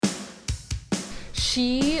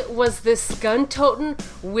She was this gun-toting,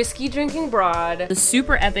 whiskey-drinking broad. The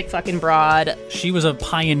super epic fucking broad. She was a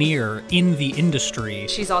pioneer in the industry.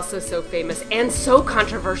 She's also so famous and so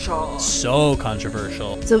controversial. So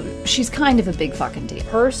controversial. So she's kind of a big fucking deal.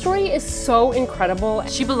 Her story is so incredible.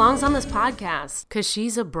 She belongs on this podcast because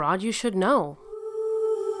she's a broad you should know.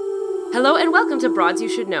 Hello and welcome to Broads You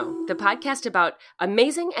Should Know, the podcast about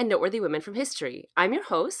amazing and noteworthy women from history. I'm your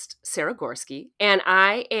host, Sarah Gorski, and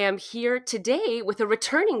I am here today with a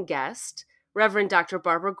returning guest, Reverend Dr.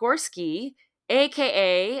 Barbara Gorski,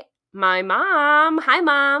 aka my mom. Hi,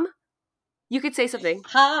 Mom. You could say something.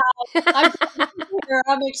 Hi.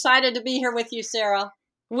 I'm excited to be here with you, Sarah.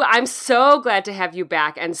 Well, I'm so glad to have you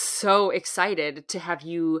back and so excited to have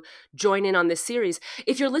you join in on this series.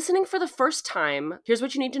 If you're listening for the first time, here's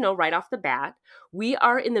what you need to know right off the bat. We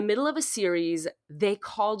are in the middle of a series, They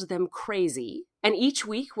Called Them Crazy. And each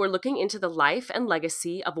week we're looking into the life and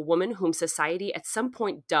legacy of a woman whom society at some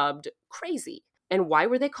point dubbed crazy. And why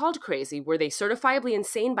were they called crazy? Were they certifiably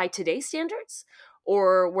insane by today's standards?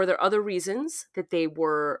 Or were there other reasons that they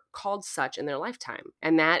were called such in their lifetime?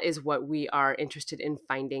 And that is what we are interested in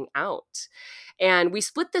finding out. And we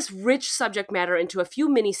split this rich subject matter into a few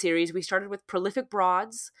mini-series. We started with Prolific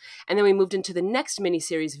Broads, and then we moved into the next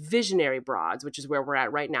mini-series, Visionary Broads, which is where we're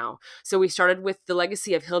at right now. So we started with the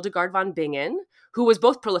legacy of Hildegard von Bingen, who was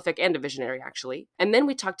both prolific and a visionary, actually. And then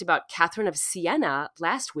we talked about Catherine of Siena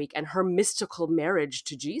last week and her mystical marriage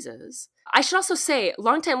to Jesus. I should also say,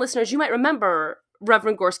 longtime listeners, you might remember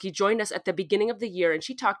Reverend Gorski joined us at the beginning of the year, and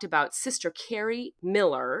she talked about Sister Carrie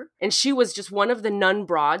Miller, and she was just one of the nun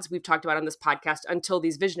broads we've talked about on this podcast until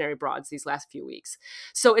these visionary broads these last few weeks.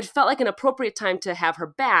 So it felt like an appropriate time to have her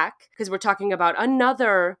back because we're talking about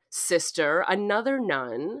another sister, another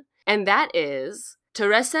nun, and that is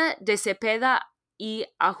Teresa de Cepeda y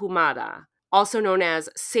Ahumada, also known as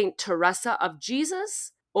Saint Teresa of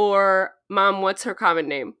Jesus, or Mom, what's her common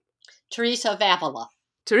name? Teresa of Avila.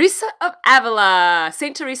 Teresa of Avila,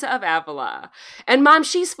 Saint Teresa of Avila. And Mom,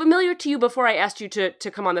 she's familiar to you before I asked you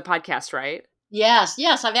to come on the podcast, right? Yes.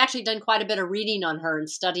 I've actually done quite a bit of reading on her and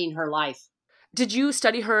studying her life. Did you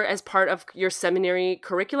study her as part of your seminary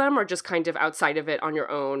curriculum or just kind of outside of it on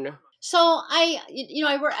your own? So I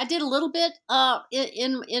did a little bit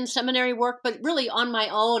in seminary work, but really on my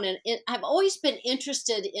own. And I've always been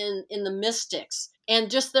interested in the mystics and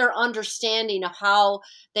just their understanding of how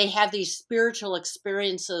they have these spiritual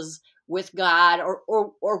experiences with God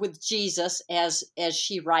or with Jesus, as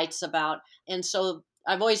she writes about. And so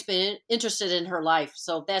I've always been interested in her life.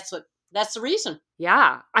 So that's the reason.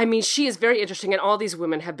 Yeah. I mean, she is very interesting, and all these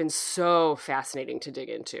women have been so fascinating to dig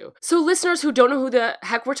into. So listeners who don't know who the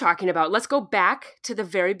heck we're talking about, let's go back to the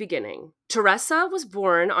very beginning. Teresa was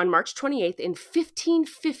born on March 28th in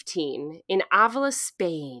 1515 in Avila,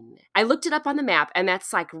 Spain. I looked it up on the map, and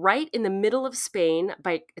that's like right in the middle of Spain.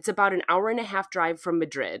 It's about an hour and a half drive from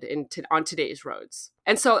Madrid on today's roads.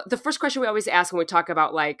 And so the first question we always ask when we talk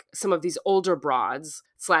about like some of these older broads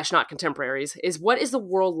 / not contemporaries is, what is the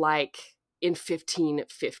world like in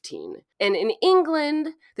 1515? And in England,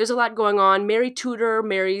 there's a lot going on. Mary Tudor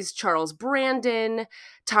marries Charles Brandon.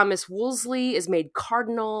 Thomas Wolsey is made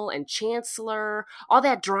cardinal and chancellor. All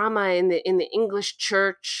that drama in the English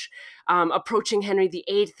church approaching Henry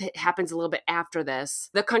VIII happens a little bit after this.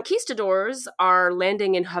 The conquistadors are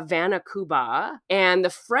landing in Havana, Cuba, and the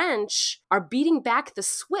French are beating back the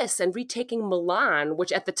Swiss and retaking Milan,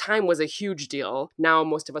 which at the time was a huge deal. Now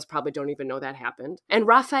most of us probably don't even know that happened. And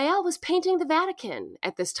Raphael was painting the Vatican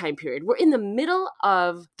at this time period. We're in the middle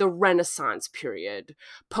of the Renaissance period,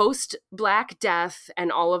 post-Black Death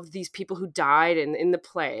and all of these people who died in the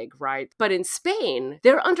plague, right? But in Spain,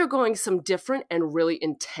 they're undergoing some different and really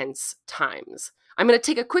intense times. I'm going to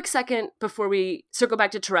take a quick second before we circle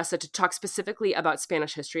back to Teresa to talk specifically about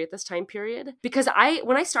Spanish history at this time period. Because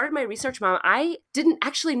when I started my research, Mom, I didn't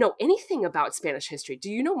actually know anything about Spanish history.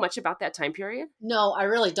 Do you know much about that time period? No, I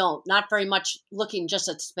really don't. Not very much, looking just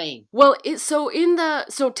at Spain. Well, so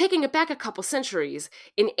taking it back a couple centuries,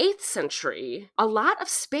 in 8th century, a lot of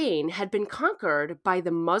Spain had been conquered by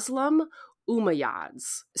the Muslim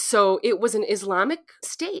Umayyads. So it was an Islamic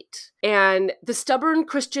state. And the stubborn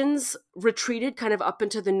Christians retreated kind of up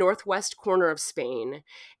into the northwest corner of Spain.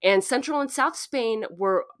 And central and south Spain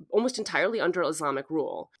were almost entirely under Islamic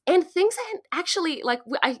rule. And things had actually, like,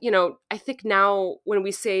 I think now when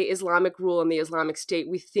we say Islamic rule and the Islamic State,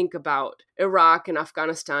 we think about Iraq and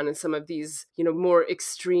Afghanistan and some of these, more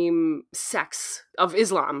extreme sects of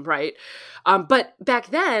Islam, right? But back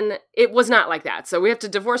then, it was not like that. So we have to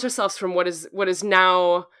divorce ourselves from what is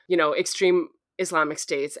now, extreme Islamic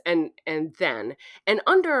states and then. And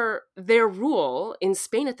under their rule in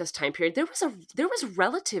Spain at this time period, there was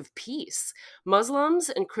relative peace. Muslims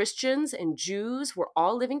and Christians and Jews were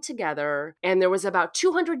all living together. And there was about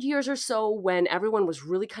 200 years or so when everyone was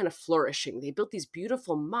really kind of flourishing. They built these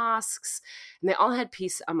beautiful mosques and they all had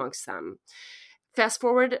peace amongst them. Fast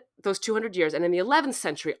forward those 200 years, and in the 11th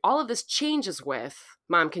century, all of this changes with,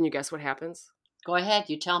 Mom, can you guess what happens? Go ahead,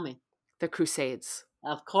 you tell me. The Crusades.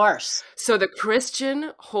 Of course. So the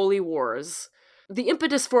Christian Holy Wars, the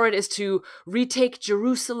impetus for it is to retake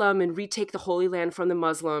Jerusalem and retake the Holy Land from the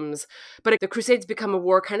Muslims. But the Crusades become a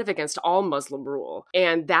war kind of against all Muslim rule,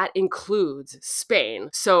 and that includes Spain.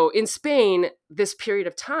 So in Spain, this period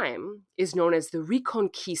of time is known as the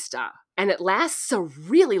Reconquista. And it lasts a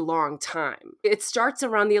really long time. It starts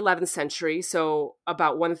around the 11th century, so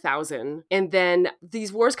about 1000. And then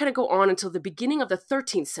these wars kind of go on until the beginning of the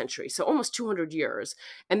 13th century, so almost 200 years.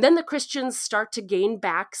 And then the Christians start to gain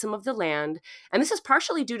back some of the land. And this is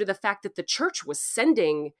partially due to the fact that the church was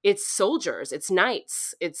sending its soldiers, its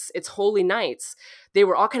knights, its holy knights. They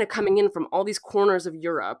were all kind of coming in from all these corners of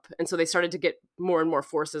Europe. And so they started to get more and more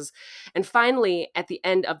forces. And finally, at the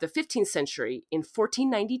end of the 15th century, in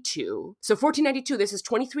 1492, so 1492, this is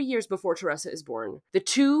 23 years before Teresa is born, the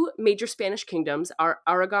two major Spanish kingdoms are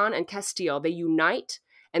Aragon and Castile. They unite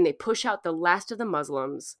and they push out the last of the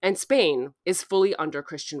Muslims. And Spain is fully under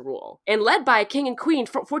Christian rule. And led by a king and queen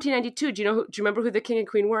from 1492. Do you remember who the king and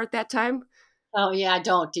queen were at that time? Oh, yeah, I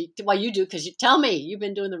don't. Well, you do, because you tell me. You've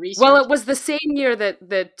been doing the research. Well, it was the same year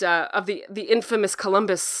that of the infamous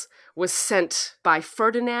Columbus was sent by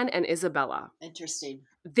Ferdinand and Isabella. Interesting.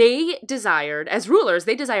 They desired, as rulers,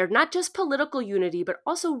 not just political unity, but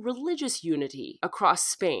also religious unity across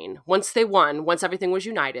Spain. Once they won, once everything was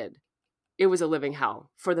united, it was a living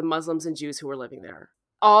hell for the Muslims and Jews who were living there.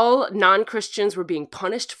 All non-Christians were being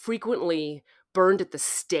punished frequently, burned at the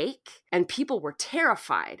stake, and people were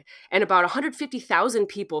terrified. And about 150,000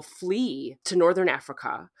 people flee to northern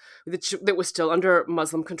Africa that was still under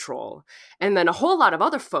Muslim control. And then a whole lot of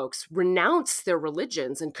other folks renounce their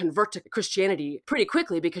religions and convert to Christianity pretty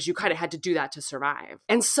quickly because you kind of had to do that to survive.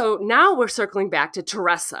 And so now we're circling back to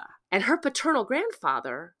Teresa, and her paternal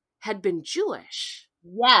grandfather had been Jewish.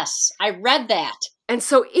 Yes, I read that. And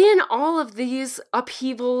so in all of these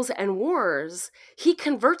upheavals and wars, he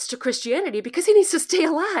converts to Christianity because he needs to stay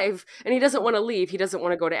alive and he doesn't want to leave. He doesn't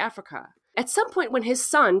want to go to Africa. At some point when his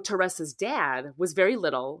son, Teresa's dad, was very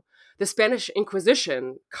little, the Spanish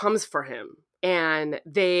Inquisition comes for him. And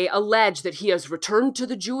they allege that he has returned to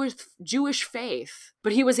the Jewish faith.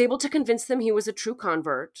 But he was able to convince them he was a true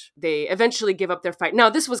convert. They eventually give up their fight.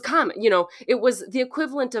 Now, this was common. It was the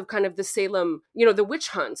equivalent of kind of the Salem, the witch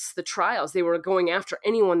hunts, the trials. They were going after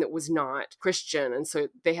anyone that was not Christian. And so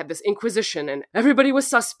they had this Inquisition, and everybody was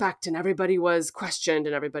suspect, and everybody was questioned,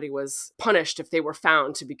 and everybody was punished if they were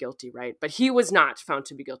found to be guilty, right? But he was not found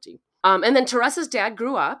to be guilty. And then Teresa's dad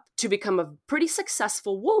grew up to become a pretty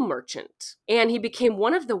successful wool merchant. And he became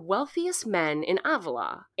one of the wealthiest men in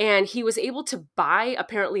Avila. And he was able to buy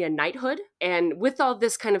apparently a knighthood. And with all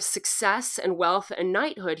this kind of success and wealth and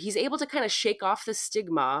knighthood, he's able to kind of shake off the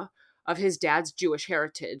stigma of his dad's Jewish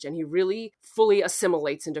heritage. And he really fully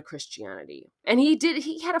assimilates into Christianity. And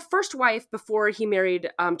he had a first wife before he married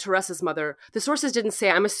Teresa's mother. The sources didn't say.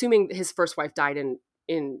 I'm assuming his first wife died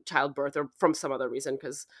in childbirth or from some other reason,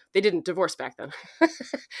 because they didn't divorce back then.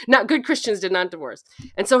 Not good Christians did not divorce.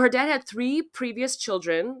 And so her dad had 3 previous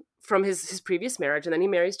children from his previous marriage, and then he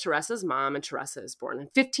marries Teresa's mom, and Teresa is born in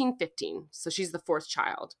 1515. So she's the 4th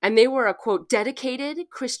child. And they were a, quote, dedicated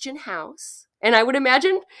Christian house. And I would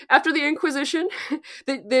imagine after the Inquisition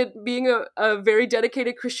that being a very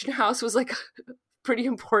dedicated Christian house was like pretty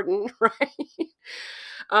important, right?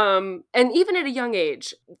 And even at a young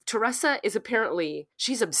age, Teresa is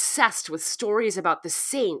she's obsessed with stories about the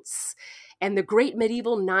saints and the great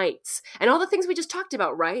medieval knights and all the things we just talked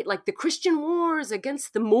about, right? Like the Christian wars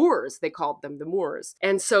against the Moors, they called them the Moors.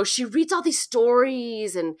 And so she reads all these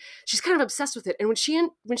stories and she's kind of obsessed with it. And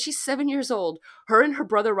when she's 7 years old, her and her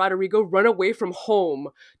brother Rodrigo run away from home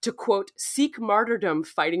to, quote, seek martyrdom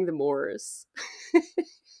fighting the Moors.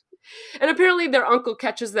 And apparently their uncle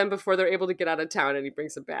catches them before they're able to get out of town, and he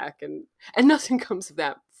brings them back, and nothing comes of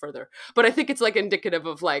that further. But I think it's like indicative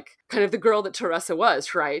of like kind of the girl that Teresa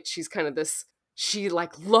was, right? She's kind of this, she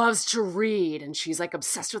like loves to read, and she's like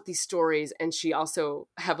obsessed with these stories, and she also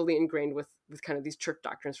heavily ingrained with kind of these church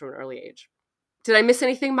doctrines from an early age. Did I miss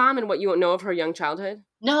anything, Mom, in what you know of her young childhood?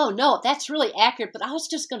 No, that's really accurate. But I was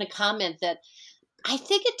just going to comment that I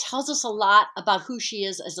think it tells us a lot about who she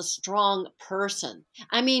is as a strong person.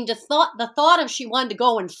 I mean, the thought of she wanted to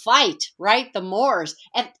go and fight, right? The Moors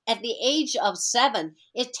at the age of 7,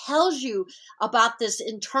 it tells you about this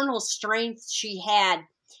internal strength she had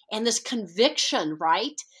and this conviction,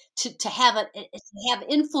 right? To have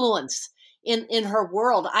influence in her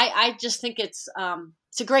world. I just think it's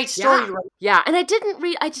a great story to read. Yeah, and I didn't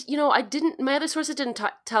read. I didn't. My other sources didn't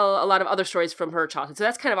tell a lot of other stories from her childhood, so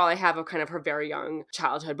that's kind of all I have of kind of her very young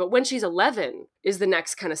childhood. But when she's 11, is the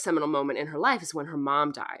next kind of seminal moment in her life is when her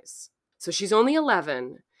mom dies. So she's only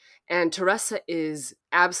 11, and Teresa is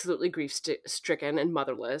absolutely grief-stricken and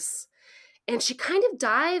motherless, and she kind of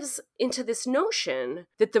dives into this notion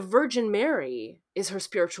that the Virgin Mary is her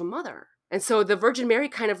spiritual mother. And so the Virgin Mary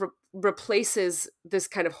kind of replaces this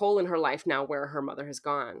kind of hole in her life now where her mother has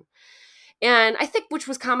gone. And I think, which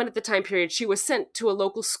was common at the time period, she was sent to a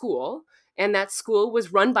local school, and that school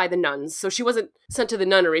was run by the nuns. So she wasn't sent to the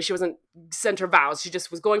nunnery. She wasn't sent her vows. She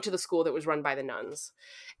just was going to the school that was run by the nuns.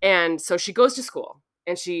 And so she goes to school,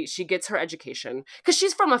 and she gets her education. Because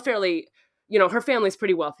she's from a fairly, her family's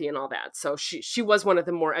pretty wealthy and all that. So she was one of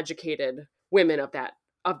the more educated women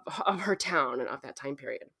of her town and of that time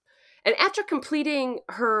period. And after completing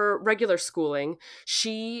her regular schooling,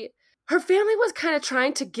 her family was kind of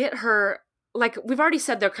trying to get her, like we've already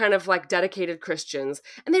said, they're kind of like dedicated Christians,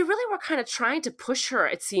 and they really were kind of trying to push her,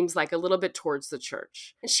 it seems like, a little bit towards the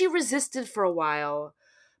church. And she resisted for a while,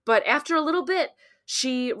 but after a little bit,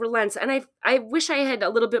 she relents. And I wish I had a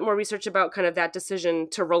little bit more research about kind of that decision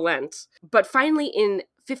to relent. But finally, in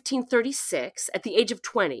 1536, at the age of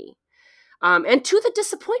 20, and to the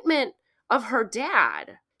disappointment of her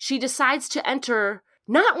dad, she decides to enter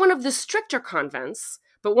not one of the stricter convents,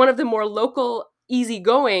 but one of the more local,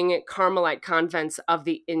 easygoing Carmelite convents of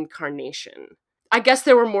the Incarnation. I guess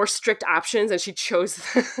there were more strict options, and she chose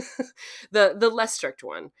the less strict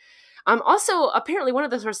one. Also, apparently, one of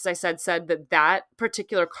the sources I said that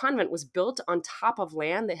particular convent was built on top of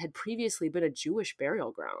land that had previously been a Jewish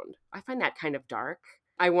burial ground. I find that kind of dark.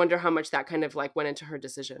 I wonder how much that kind of like went into her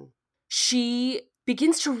decision. She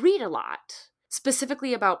begins to read a lot,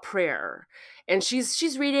 specifically about prayer. And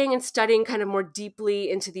she's reading and studying kind of more deeply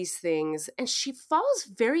into these things. And she falls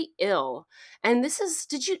very ill. And this is,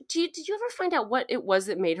 did you ever find out what it was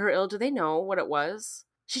that made her ill? Do they know what it was?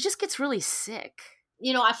 She just gets really sick.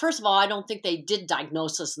 First of all, I don't think they did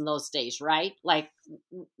diagnosis in those days, right? Like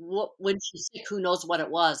when she's sick, who knows what it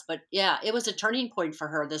was? But yeah, it was a turning point for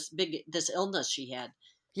her, this illness she had.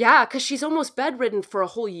 Yeah, because she's almost bedridden for a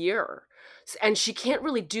whole year. And she can't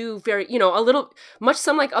really do very,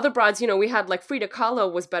 some like other broads, we had like Frida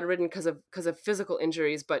Kahlo was bedridden because of physical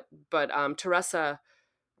injuries, but Teresa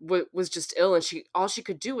was just ill, and all she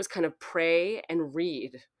could do was kind of pray and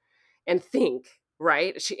read and think,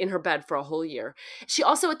 right? She in her bed for a whole year. She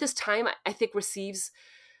also at this time, I think, receives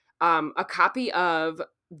a copy of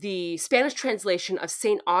the Spanish translation of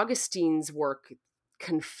St. Augustine's work,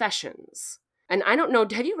 Confessions. And I don't know,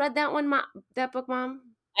 have you read that one, that book, Mom?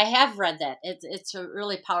 I have read that. It's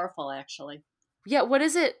really powerful, actually. Yeah, what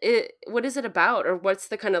is it? What is it about, or what's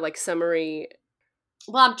the kind of like summary?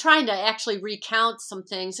 Well, I'm trying to actually recount some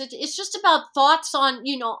things. It's just about thoughts on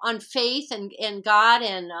faith and God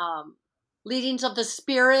and leadings of the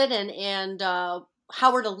Spirit and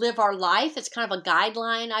how we're to live our life. It's kind of a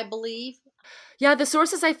guideline, I believe. Yeah, the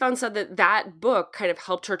sources I found said that book kind of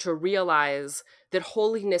helped her to realize that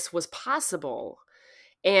holiness was possible.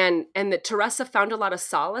 And that Teresa found a lot of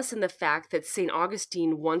solace in the fact that St.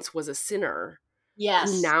 Augustine once was a sinner,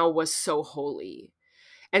 yes, who now was so holy.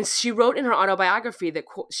 And she wrote in her autobiography that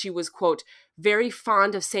she was, quote, very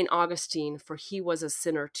fond of St. Augustine, for he was a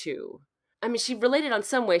sinner too. I mean, she related on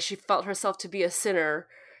some way. She felt herself to be a sinner,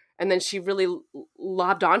 and then she really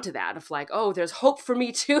lobbed onto that of like, oh, there's hope for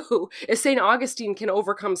me too. If St. Augustine can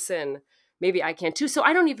overcome sin, maybe I can too. So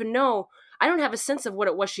I don't even know. I don't have a sense of what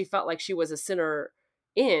it was she felt like she was a sinner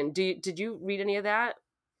in. Did you read any of that?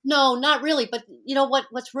 No, not really. But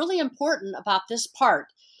what's really important about this part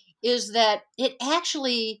is that it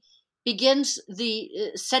actually begins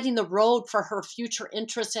setting the road for her future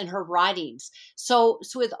interests in her writings. So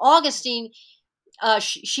with Augustine,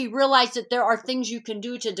 she realized that there are things you can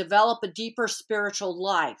do to develop a deeper spiritual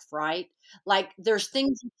life, right? Like there's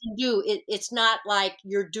things you can do. It's not like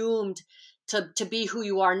you're doomed to be who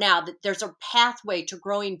you are now, that there's a pathway to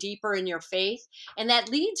growing deeper in your faith. And that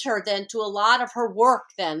leads her then to a lot of her work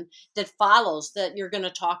then that follows that you're going to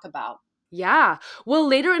talk about. Yeah. Well,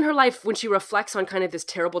 later in her life, when she reflects on kind of this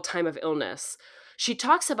terrible time of illness, she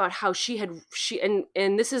talks about how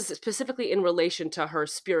and this is specifically in relation to her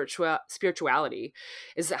spirituality,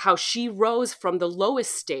 is how she rose from the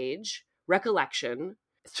lowest stage, recollection,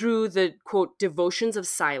 through the, quote, devotions of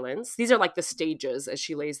silence. These are like the stages as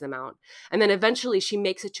she lays them out. And then eventually she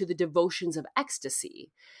makes it to the devotions of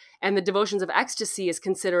ecstasy. And the devotions of ecstasy is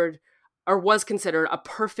considered, or was considered, a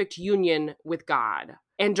perfect union with God.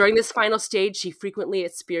 And during this final stage, she frequently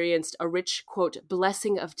experienced a rich, quote,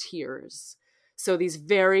 blessing of tears. So these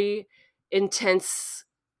very intense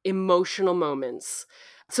emotional moments.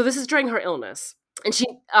 So this is during her illness. And she,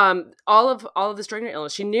 all of this during her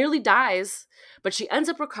illness, she nearly dies, but she ends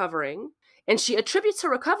up recovering. And she attributes her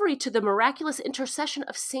recovery to the miraculous intercession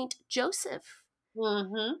of Saint Joseph.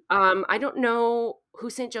 Mm-hmm. I don't know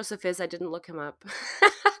who Saint Joseph is. I didn't look him up.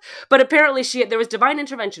 But apparently there was divine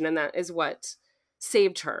intervention, and that is what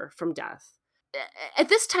saved her from death. At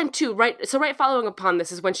this time, too, right following upon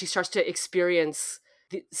this is when she starts to experience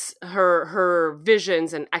her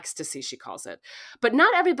visions and ecstasy, she calls it. But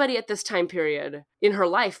not everybody at this time period in her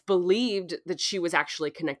life believed that she was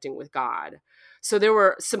actually connecting with God. So there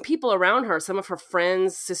were some people around her, some of her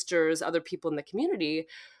friends, sisters, other people in the community,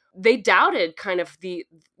 they doubted kind of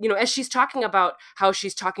as she's talking about how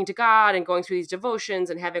she's talking to God and going through these devotions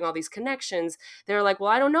and having all these connections, they're like,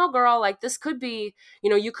 well, I don't know, girl, like this could be,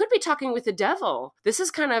 you could be talking with the devil. This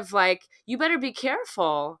is kind of like, you better be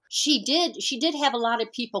careful. She did have a lot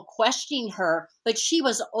of people questioning her, but she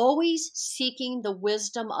was always seeking the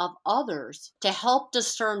wisdom of others to help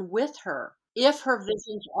discern with her if her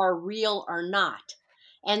visions are real or not.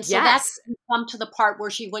 And so that's come to the part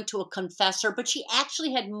where she went to a confessor, but she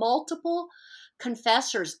actually had multiple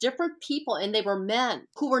confessors, different people, and they were men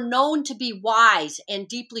who were known to be wise and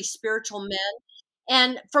deeply spiritual men.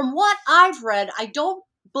 And from what I've read, I don't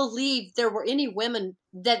believe there were any women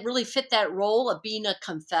that really fit that role of being a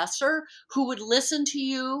confessor who would listen to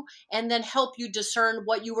you and then help you discern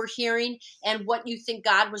what you were hearing and what you think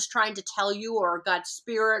God was trying to tell you, or God's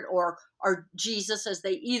spirit, or Jesus, as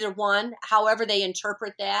they either one, however they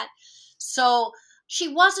interpret that. So she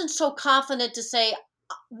wasn't so confident to say,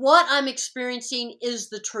 what I'm experiencing is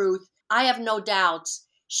the truth. I have no doubts.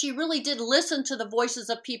 She really did listen to the voices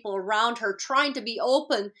of people around her, trying to be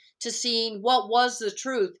open to seeing what was the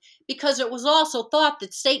truth, because it was also thought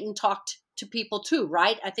that Satan talked to people too,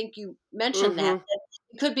 right? I think you mentioned that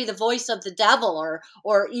it could be the voice of the devil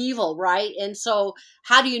or evil, right? And so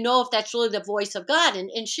how do you know if that's really the voice of God?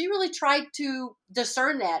 And she really tried to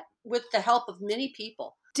discern that with the help of many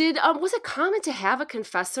people. Was it common to have a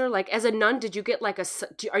confessor? Like as a nun, did you get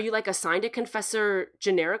are you like assigned a confessor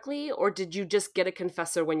generically, or did you just get a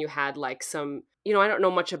confessor when you had like some, I don't know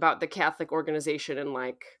much about the Catholic organization and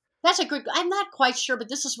like. That's I'm not quite sure, but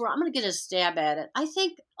this is where I'm going to get a stab at it. I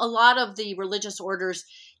think a lot of the religious orders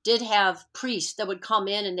did have priests that would come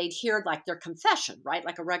in and they'd hear like their confession, right?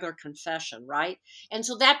 Like a regular confession, right? And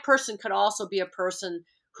so that person could also be a person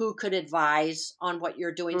who could advise on what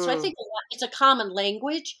you're doing. So I think it's a common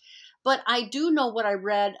language, but I do know what I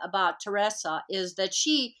read about Teresa is that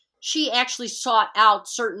she actually sought out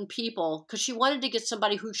certain people because she wanted to get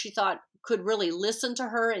somebody who she thought could really listen to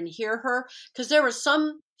her and hear her, because there were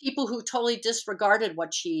some people who totally disregarded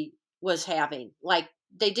what she was having, like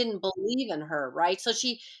they didn't believe in her, right? So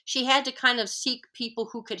she had to kind of seek people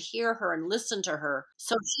who could hear her and listen to her.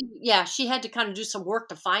 So she had to kind of do some work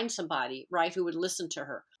to find somebody, right, who would listen to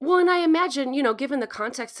her. Well, and I imagine, given the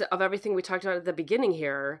context of everything we talked about at the beginning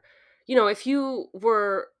here, if you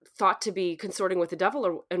were thought to be consorting with the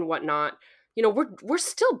devil and whatnot, we're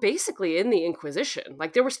still basically in the Inquisition.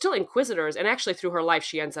 Like there were still inquisitors, and actually through her life,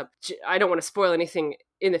 she ends up, I don't want to spoil anything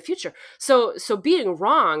in the future. So being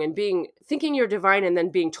wrong and thinking you're divine and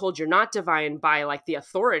then being told you're not divine by like the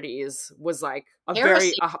authorities was like a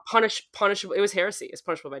heresy. Very punishable. It was heresy. It's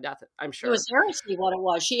punishable by death, I'm sure. It was heresy what it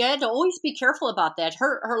was. She had to always be careful about that.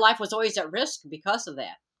 Her life was always at risk because of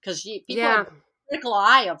that. Because people had a critical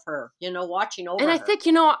eye of her, watching over her. And I think,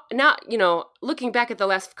 now, looking back at the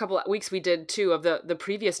last couple of weeks we did too of the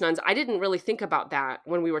previous nuns, I didn't really think about that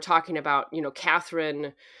when we were talking about,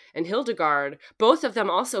 Catherine and Hildegard. Both of them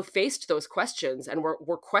also faced those questions and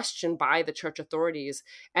were questioned by the church authorities,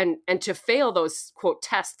 and to fail those, quote,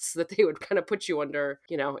 tests that they would kind of put you under,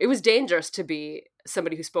 it was dangerous to be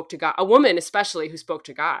somebody who spoke to God, a woman especially who spoke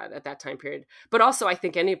to God at that time period. But also I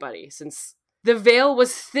think anybody, since the veil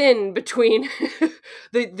was thin between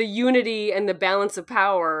the unity and the balance of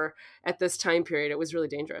power at this time period. It was really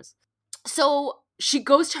dangerous. So she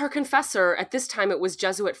goes to her confessor. At this time, it was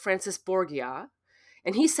Jesuit Francis Borgia.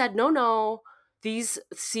 And he said, no, these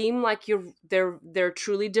seem like they're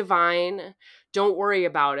truly divine. Don't worry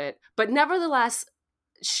about it. But nevertheless,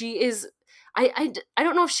 she is, I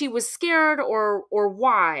don't know if she was scared or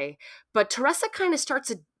why, but Teresa kind of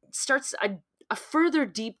starts a a further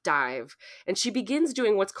deep dive, and she begins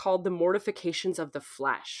doing what's called the mortifications of the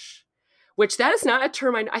flesh, which that is not a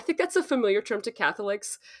term. I think that's a familiar term to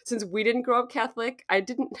Catholics. Since we didn't grow up Catholic, I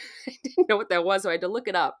didn't know what that was, so I had to look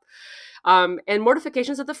it up. And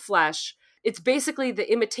mortifications of the flesh, it's basically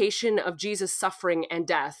the imitation of Jesus' suffering and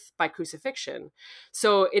death by crucifixion.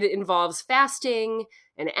 So it involves fasting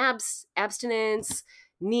and abstinence,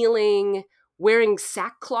 kneeling, wearing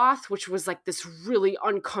sackcloth, which was like this really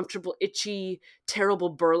uncomfortable, itchy, terrible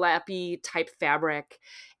burlappy type fabric,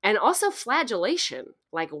 and also flagellation,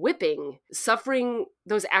 like whipping, suffering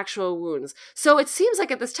those actual wounds. So it seems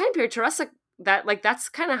like at this time period, Teresa, that's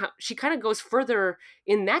kind of how she kind of goes further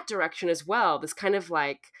in that direction as well. This kind of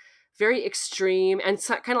like very extreme, and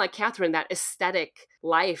kind of like Catherine, that aesthetic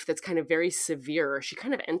life that's kind of very severe. She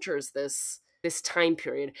kind of enters this time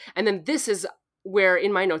period. And then this is where,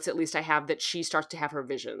 in my notes at least, I have that she starts to have her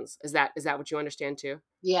visions. Is that what you understand too?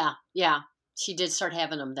 Yeah. She did start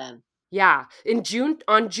having them then. Yeah.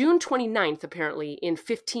 On June 29th, apparently, in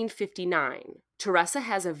 1559, Teresa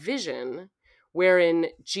has a vision wherein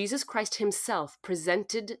Jesus Christ himself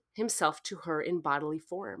presented himself to her in bodily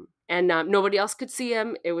form. And nobody else could see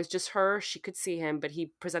him. It was just her. She could see him, but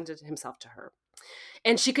he presented himself to her.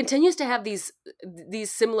 And she continues to have these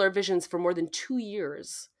similar visions for more than 2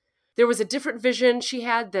 years. There was a different vision she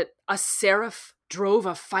had that a seraph drove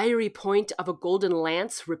a fiery point of a golden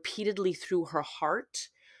lance repeatedly through her heart,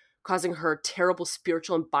 causing her terrible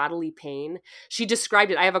spiritual and bodily pain. She described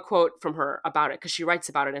it. I have a quote from her about it because she writes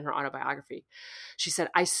about it in her autobiography. She said,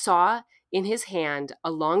 "I saw in his hand a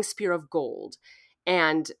long spear of gold,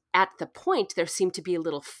 and at the point there seemed to be a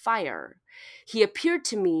little fire. He appeared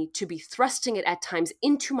to me to be thrusting it at times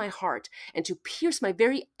into my heart and to pierce my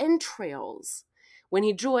very entrails. When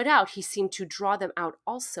he drew it out, he seemed to draw them out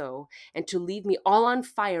also, and to leave me all on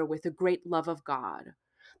fire with the great love of God.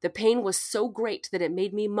 The pain was so great that it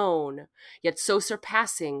made me moan, yet so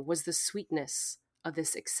surpassing was the sweetness of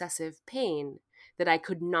this excessive pain that I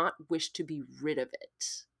could not wish to be rid of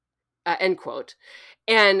it." End quote.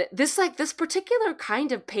 And this particular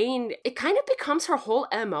kind of pain, it kind of becomes her whole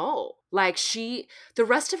MO. Like the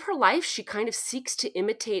rest of her life, she kind of seeks to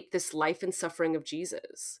imitate this life and suffering of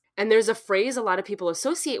Jesus. And there's a phrase a lot of people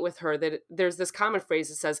associate with her, that there's this common phrase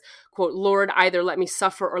that says, quote, "Lord, either let me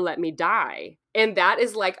suffer or let me die." And that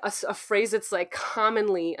is like a phrase that's like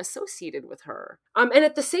commonly associated with her. And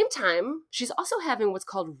at the same time, she's also having what's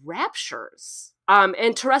called raptures.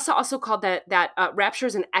 And Teresa also called that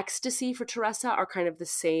raptures and ecstasy for Teresa are kind of the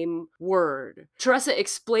same word. Teresa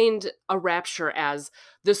explained a rapture as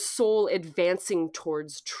the soul advancing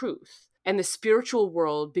towards truth, and the spiritual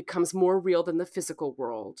world becomes more real than the physical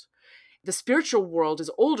world. The spiritual world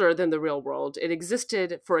is older than the real world. It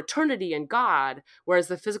existed for eternity in God, whereas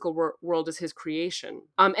the physical world is his creation.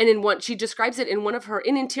 And she describes it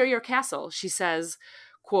in Interior Castle. She says,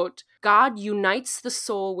 quote, "God unites the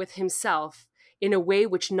soul with himself in a way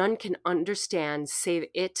which none can understand save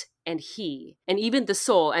it and he." And even the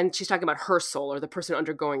soul, and she's talking about her soul or the person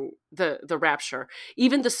undergoing the rapture,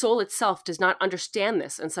 even the soul itself does not understand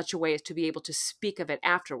this in such a way as to be able to speak of it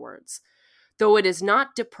afterwards, though it is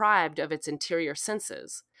not deprived of its interior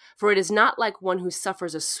senses. For it is not like one who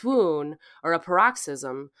suffers a swoon or a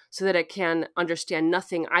paroxysm, so that it can understand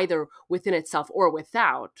nothing either within itself or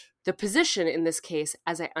without. The position in this case,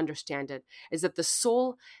 as I understand it, is that the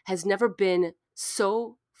soul has never been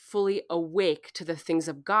so fully awake to the things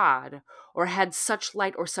of God, or had such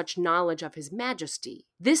light or such knowledge of his majesty.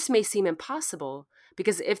 This may seem impossible,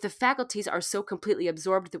 because if the faculties are so completely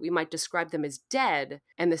absorbed that we might describe them as dead,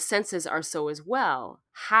 and the senses are so as well,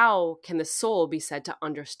 how can the soul be said to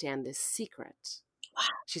understand this secret?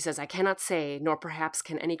 She says, "I cannot say, nor perhaps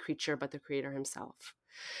can any creature but the Creator himself."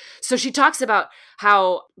 So she talks about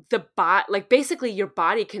how basically your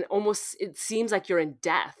body can almost, it seems like you're in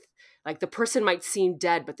death. Like the person might seem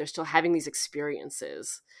dead, but they're still having these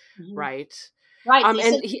experiences, right? Right.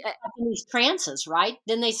 In these trances, right?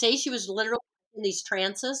 Didn't they say she was literally in these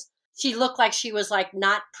trances? She looked like she was like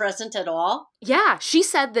not present at all. Yeah, she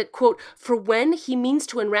said that, quote, "For when he means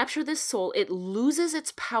to enrapture this soul, it loses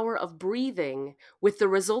its power of breathing, with the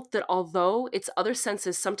result that although its other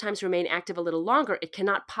senses sometimes remain active a little longer, it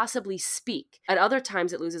cannot possibly speak. At other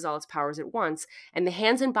times, it loses all its powers at once, and the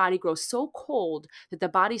hands and body grow so cold that the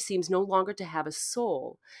body seems no longer to have a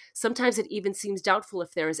soul. Sometimes it even seems doubtful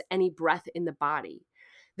if there is any breath in the body.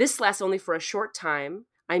 This lasts only for a short time.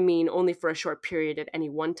 I mean, only for a short period at any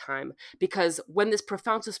one time, because when this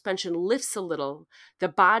profound suspension lifts a little, the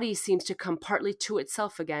body seems to come partly to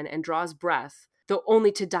itself again and draws breath, though only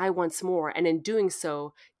to die once more, and in doing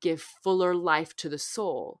so, give fuller life to the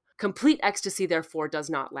soul. Complete ecstasy, therefore, does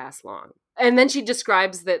not last long." And then she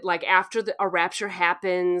describes that like after a rapture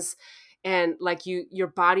happens and like your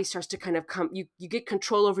body starts to kind of you get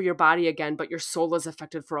control over your body again, but your soul is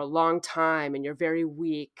affected for a long time and you're very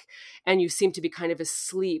weak and you seem to be kind of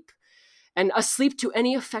asleep to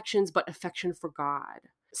any affections but affection for God.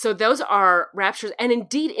 So those are raptures. And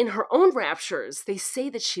indeed in her own raptures, they say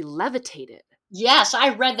that she levitated. Yes,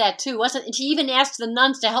 I read that too. Wasn't and she even asked the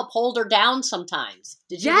nuns to help hold her down sometimes.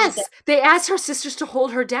 Did you read that? They asked her sisters to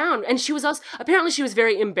hold her down, and she was also apparently she was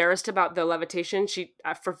very embarrassed about the levitation. She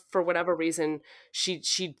for whatever reason she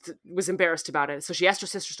was embarrassed about it, so she asked her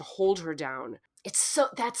sisters to hold her down.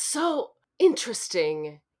 That's so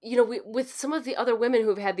interesting. You know, with some of the other women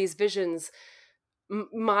who've had these visions,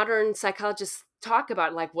 modern psychologists talk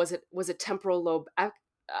about like was it temporal lobe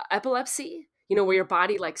epilepsy? You know, where your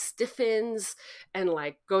body like stiffens and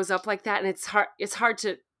like goes up like that. And it's hard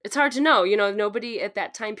to know, you know, nobody at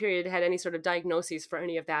that time period had any sort of diagnoses for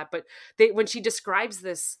any of that. But when she describes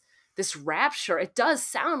this rapture, it does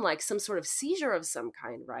sound like some sort of seizure of some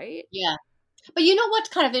kind, right? Yeah. But you know what's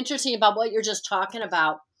kind of interesting about what you're just talking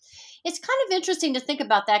about? It's kind of interesting to think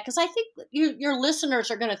about that because I think your listeners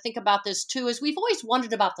are going to think about this too. Is we've always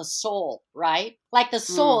wondered about the soul, right? Like the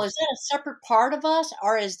soul, is that a separate part of us,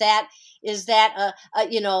 or is that the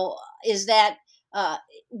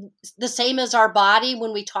same as our body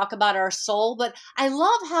when we talk about our soul? But I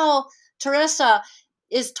love how Teresa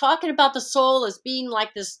is talking about the soul as being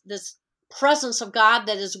like this presence of God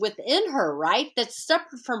that is within her, right? That's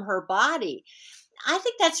separate from her body. I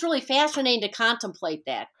think that's really fascinating to contemplate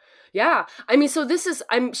that. Yeah. I mean, so these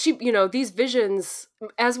visions,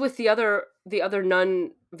 as with the other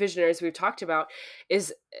nun visionaries we've talked about,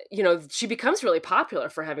 is, you know, she becomes really popular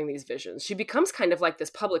for having these visions. She becomes kind of like this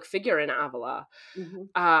public figure in Avila. Mm-hmm.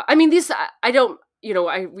 I mean, we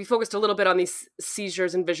focused a little bit on these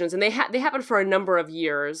seizures and visions, and they happen for a number of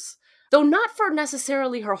years, though not for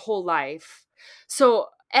necessarily her whole life. So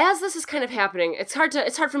as this is kind of happening, it's hard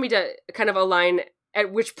for me to kind of align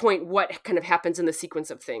at which point what kind of happens in the sequence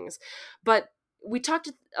of things. But we talked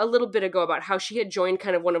a little bit ago about how she had joined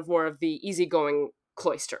kind of one of more of the easygoing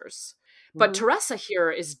cloisters. But Teresa here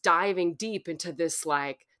is diving deep into this,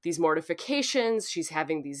 like these mortifications. She's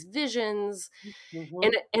having these visions.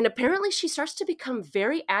 And apparently she starts to become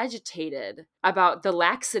very agitated about the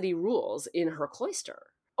laxity rules in her cloister.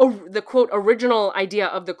 The quote, original idea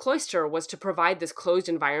of the cloister was to provide this closed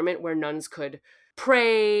environment where nuns could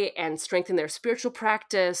pray and strengthen their spiritual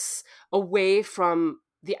practice away from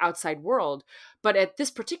the outside world. But at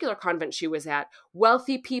this particular convent she was at,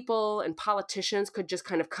 wealthy people and politicians could just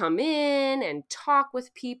kind of come in and talk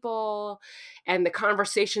with people. And the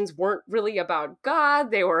conversations weren't really about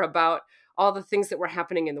God. They were about all the things that were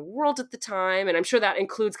happening in the world at the time. And I'm sure that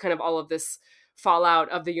includes kind of all of this fallout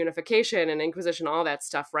of the unification and Inquisition, all that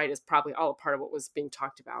stuff, right, is probably all a part of what was being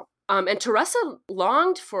talked about. And Teresa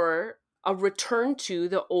longed for a return to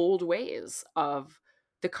the old ways of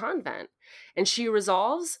the convent. And she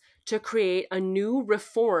resolves to create a new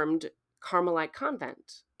reformed Carmelite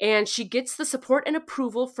convent. And she gets the support and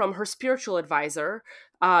approval from her spiritual advisor,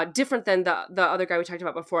 different than the other guy we talked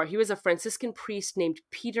about before. He was a Franciscan priest named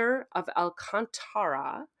Peter of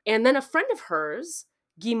Alcantara. And then a friend of hers,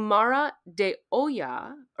 Guimara de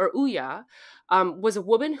Ulla, was a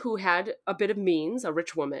woman who had a bit of means, a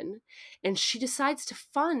rich woman, and she decides to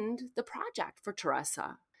fund the project for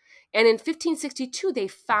Teresa. And in 1562, they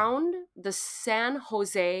found the San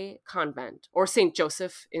Jose Convent, or St.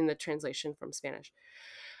 Joseph in the translation from Spanish.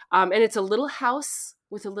 And it's a little house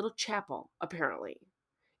with a little chapel, apparently.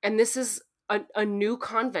 And this is a new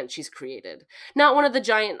convent she's created. Not one of the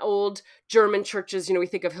giant old German churches, we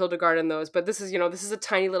think of Hildegard and those, but this is a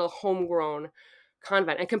tiny little homegrown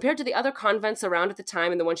convent. And compared to the other convents around at the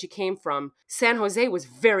time and the one she came from, San Jose was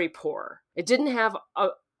very poor. It didn't have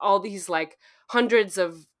all these like hundreds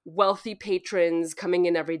of wealthy patrons coming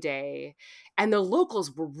in every day. And the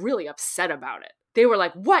locals were really upset about it. They were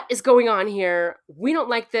like, what is going on here? We don't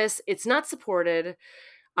like this. It's not supported.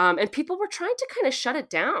 And people were trying to kind of shut it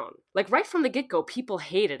down. Like right from the get-go, people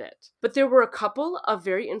hated it. But there were a couple of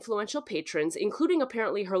very influential patrons, including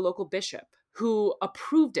apparently her local bishop, who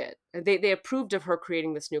approved it. They approved of her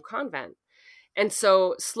creating this new convent. And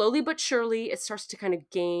so slowly but surely, it starts to kind of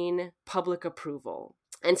gain public approval.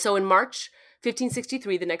 And so in March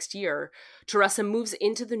 1563, the next year, Teresa moves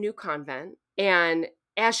into the new convent. And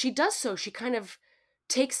as she does so, she kind of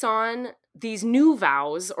takes on these new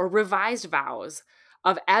vows or revised vows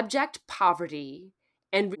of abject poverty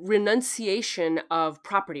and renunciation of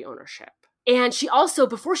property ownership. And she also,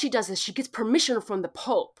 before she does this, she gets permission from the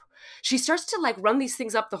Pope. She starts to like run these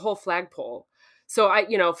things up the whole flagpole.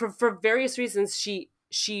 So for various reasons, she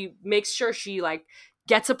she makes sure she like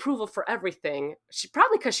gets approval for everything. She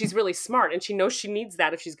probably because she's really smart and she knows she needs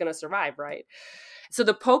that if she's going to survive, right? So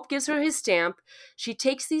the Pope gives her his stamp. She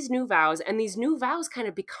takes these new vows, and these new vows kind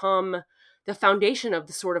of become the foundation of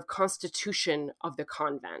the sort of constitution of the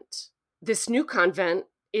convent. This new convent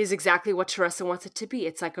is exactly what Teresa wants it to be.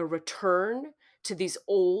 It's like a return to these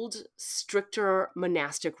old, stricter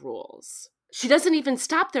monastic rules. She doesn't even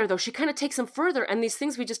stop there, though. She kind of takes them further. And these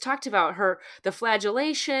things we just talked about, the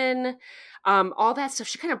flagellation, all that stuff,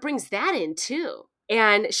 she kind of brings that in too.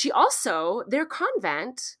 And she also, their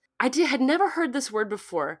convent, had never heard this word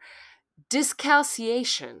before,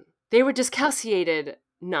 discalciation. They were discalciated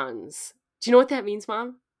nuns. Do you know what that means,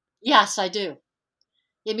 Mom? Yes, I do.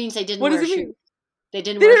 It means they didn't What wear does it shoes. mean? They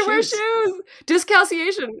didn't They wear didn't wear shoes. shoes.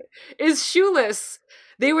 Discalciation is shoeless.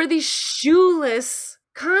 They were the shoeless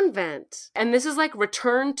convent. And this is like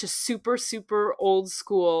return to super, super old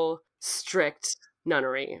school, strict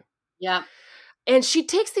nunnery. Yeah. And she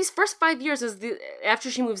takes these first 5 years after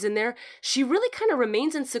she moves in there, she really kind of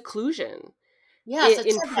remains in seclusion. Yes,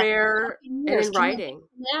 In prayer and in writing.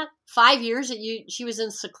 5 years that she was in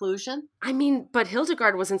seclusion. I mean, but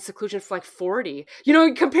Hildegard was in seclusion for like 40. You know,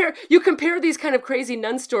 you compare these kind of crazy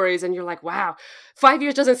nun stories and you're like, wow, 5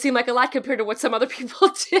 years doesn't seem like a lot compared to what some other people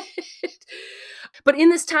did. But in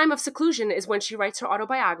this time of seclusion is when she writes her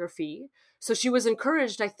autobiography. So she was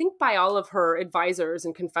encouraged, I think, by all of her advisors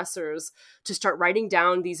and confessors to start writing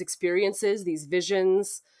down these experiences, these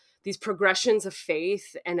visions, these progressions of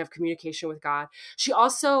faith and of communication with God. She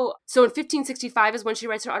also, so in 1565 is when she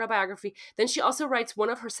writes her autobiography. Then she also writes one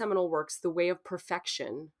of her seminal works, The Way of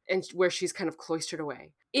Perfection, and where she's kind of cloistered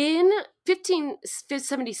away. In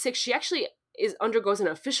 1576, she actually undergoes an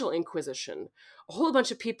official inquisition. A whole bunch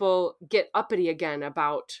of people get uppity again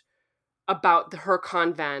about her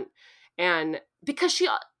convent. And because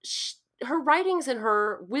her writings and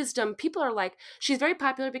her wisdom, people are like, she's very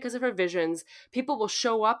popular because of her visions. People will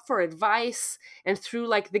show up for advice, and through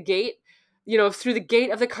like the gate, through the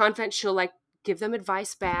gate of the convent, she'll like give them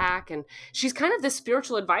advice back. And she's kind of the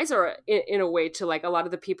spiritual advisor in a way to like a lot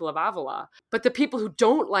of the people of Avila. But the people who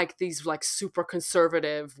don't like these like super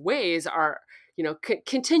conservative ways are,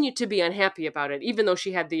 continue to be unhappy about it, even though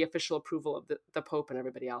she had the official approval of the Pope and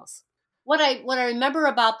everybody else. What I remember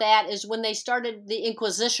about that is when they started the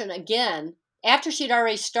Inquisition again, after she'd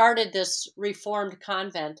already started this reformed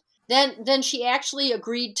convent, then she actually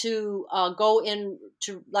agreed to go in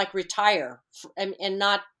to like retire and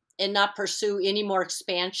not pursue any more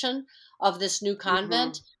expansion of this new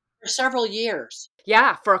convent for several years.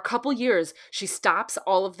 Yeah, for a couple years, she stops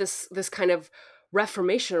all of this kind of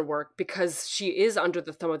Reformation work because she is under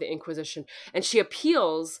the thumb of the Inquisition, and she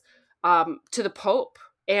appeals to the Pope.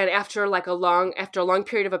 And after a long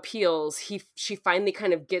period of appeals, she finally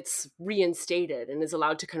kind of gets reinstated and is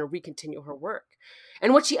allowed to kind of recontinue her work.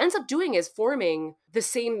 And what she ends up doing is forming the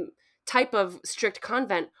same type of strict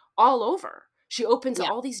convent all over. She opens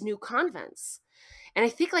all these new convents. And I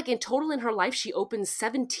think like in total in her life, she opens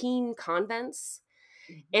 17 convents.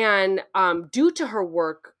 And due to her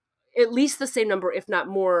work, at least the same number, if not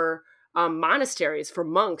more, monasteries for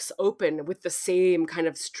monks open with the same kind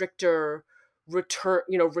of stricter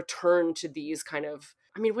return to these kind of,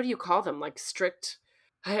 I mean, what do you call them? Like strict,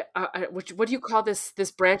 what do you call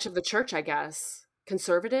this branch of the church, I guess?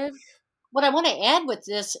 Conservative? What I want to add with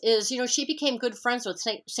this is, she became good friends with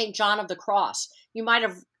St. John of the Cross. You might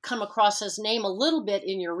have come across his name a little bit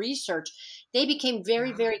in your research. They became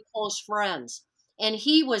very, very close friends. And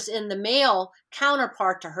he was in the male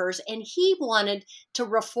counterpart to hers, and he wanted to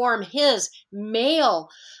reform his male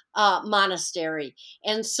monastery.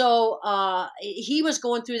 And so he was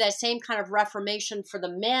going through that same kind of reformation for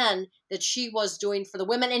the men that she was doing for the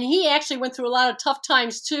women. And he actually went through a lot of tough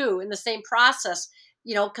times too in the same process,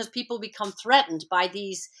 because people become threatened by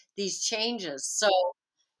these changes. So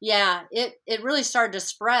yeah, it really started to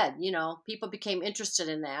spread, people became interested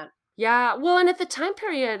in that. Yeah. Well, and at the time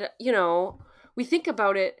period, we think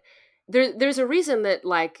about it, there's a reason that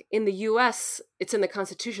like in the US, it's in the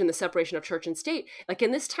Constitution, the separation of church and state. Like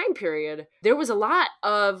in this time period, there was a lot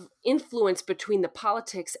of influence between the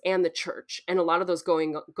politics and the church and a lot of those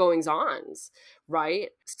goings-ons, right?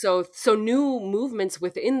 So new movements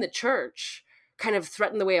within the church kind of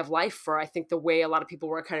threatened the way of life for, I think, the way a lot of people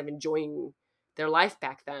were kind of enjoying their life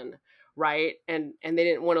back then, right? And they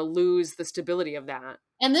didn't want to lose the stability of that.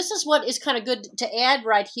 And this is what is kind of good to add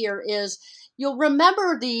right here is you'll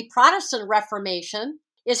remember the Protestant Reformation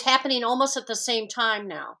is happening almost at the same time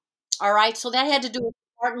now. All right. So that had to do with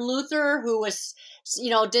Martin Luther, who was,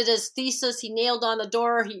 did his thesis. He nailed on the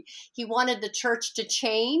door. He wanted the church to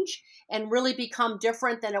change. and really become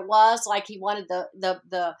different than it was. Like he wanted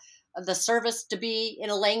the service to be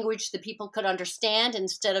in a language that people could understand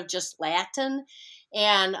instead of just Latin.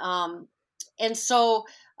 And so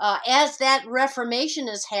as that Reformation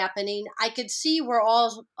is happening, I could see where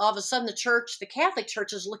all of a sudden the Catholic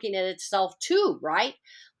Church is looking at itself too, right?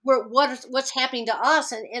 Where what's happening to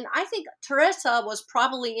us. And I think Teresa was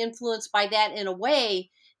probably influenced by that in a way,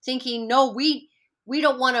 thinking, no, we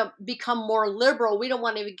don't want to become more liberal. We don't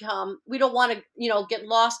want to, get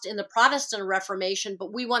lost in the Protestant Reformation,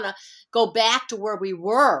 but we want to go back to where we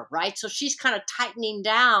were, right? So she's kind of tightening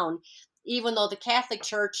down, even though the Catholic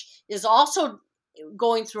Church is also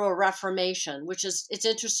going through a Reformation, it's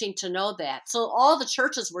interesting to know that. So all the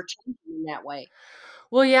churches were changing in that way.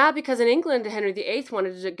 Well, yeah, because in England, Henry VIII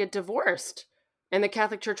wanted to get divorced and the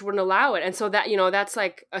Catholic Church wouldn't allow it. And so that, that's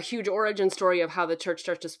like a huge origin story of how the church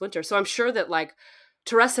starts to splinter. So I'm sure that like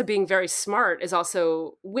Teresa, being very smart, is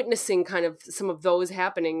also witnessing kind of some of those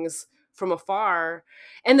happenings from afar.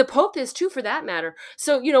 And the Pope is too, for that matter.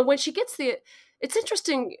 So, when she gets it's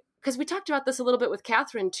interesting because we talked about this a little bit with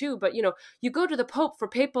Catherine too, but you go to the Pope for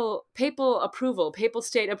papal approval, papal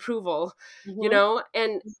state approval,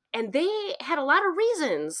 and they had a lot of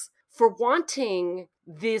reasons for wanting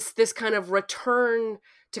this kind of return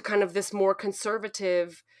to kind of this more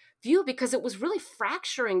conservative view, because it was really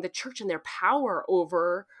fracturing the church and their power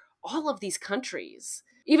over all of these countries.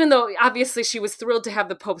 Even though obviously she was thrilled to have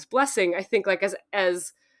the Pope's blessing, I think like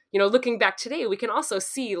as looking back today, we can also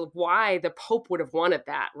see why the Pope would have wanted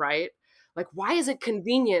that, right? Like, why is it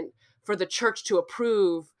convenient for the church to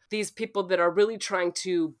approve these people that are really trying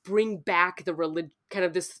to bring back the kind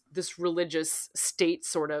of this religious state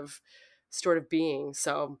sort of being?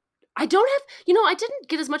 So I don't have, I didn't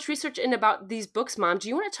get as much research in about these books, Mom. Do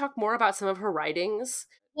you want to talk more about some of her writings?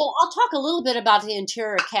 Well, I'll talk a little bit about The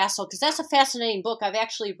Interior Castle, because that's a fascinating book. I've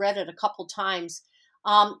actually read it a couple times.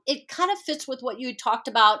 It kind of fits with what you talked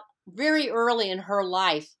about very early in her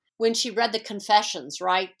life when she read the Confessions,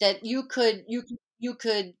 right? That you could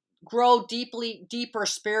grow deeper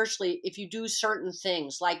spiritually if you do certain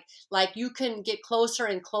things, like you can get closer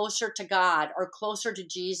and closer to God or closer to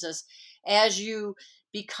Jesus as you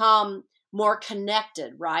become more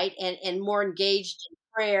connected, right? And more engaged in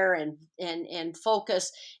prayer and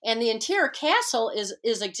focus. And The Interior Castle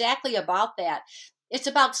is exactly about that. It's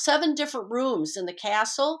about 7 different rooms in the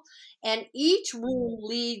castle, and each room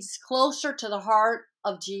leads closer to the heart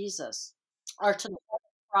of Jesus, or to the heart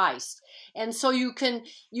of Christ. And so you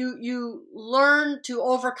learn to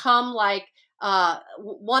overcome, like,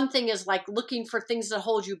 one thing is like looking for things that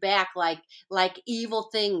hold you back, like evil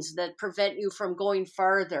things that prevent you from going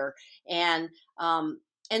further. And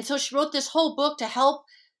so she wrote this whole book to help.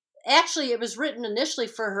 Actually, it was written initially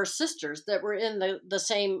for her sisters that were in the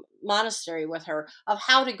same monastery with her, of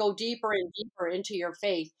how to go deeper and deeper into your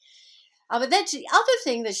faith. But that's the other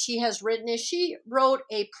thing that she has written, is she wrote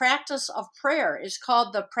a practice of prayer. It's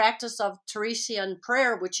called the Practice of Teresian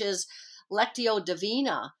Prayer, which is Lectio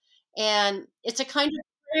Divina. And it's a kind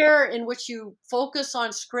of prayer in which you focus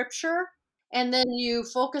on Scripture, and then you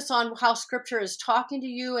focus on how Scripture is talking to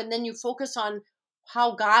you, and then you focus on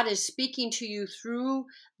how God is speaking to you through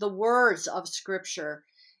the words of Scripture.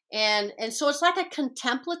 And so it's like a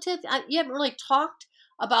contemplative, you haven't really talked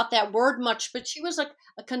about that word much, but she was a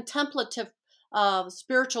contemplative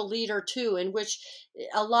spiritual leader too, in which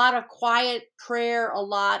a lot of quiet prayer, a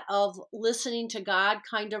lot of listening to God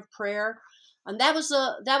kind of prayer. And that was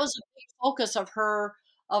a big focus of her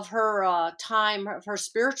time, of her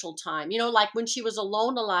spiritual time. Like when she was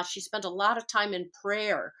alone a lot, she spent a lot of time in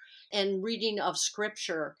prayer and reading of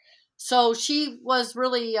Scripture. So she was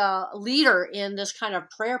really a leader in this kind of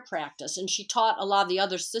prayer practice, and she taught a lot of the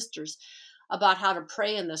other sisters about how to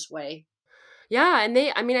pray in this way. Yeah, and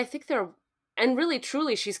I think and really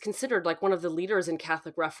truly, she's considered like one of the leaders in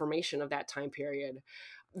Catholic Reformation of that time period.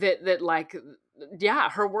 That like, yeah,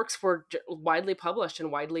 her works were widely published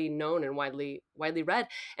and widely known and widely read.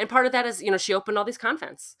 And part of that is, she opened all these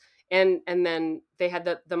convents, and then they had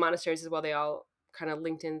the monasteries as well. They all kind of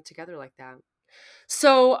linked in together like that.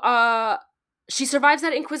 So she survives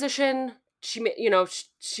that Inquisition.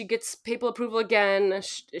 She gets papal approval again.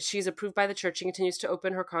 She's approved by the church. She continues to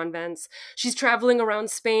open her convents. She's traveling around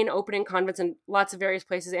Spain, opening convents in lots of various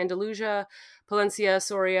places: Andalusia, Palencia,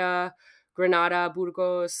 Soria, Granada,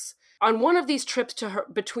 Burgos. On one of these trips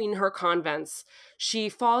between her convents, she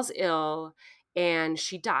falls ill and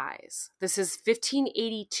she dies. This is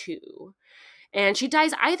 1582. And she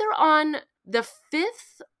dies either on the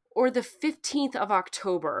 5th or the 15th of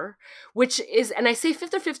October, which is, and I say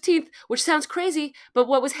 5th or 15th, which sounds crazy, but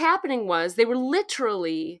what was happening was they were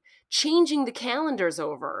literally changing the calendars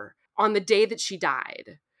over on the day that she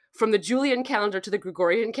died, from the Julian calendar to the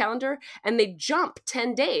Gregorian calendar, and they jump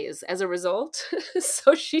 10 days as a result.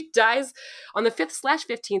 So she dies on the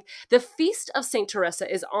 5th/15th. The feast of St.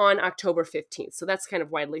 Teresa is on October 15th. So that's kind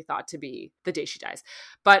of widely thought to be the day she dies.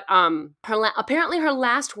 But apparently her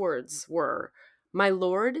last words were, "My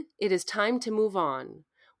Lord, it is time to move on.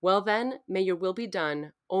 Well then, may your will be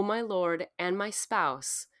done, O my Lord and my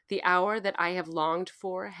spouse. The hour that I have longed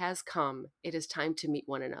for has come. It is time to meet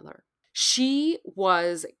one another." She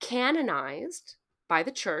was canonized by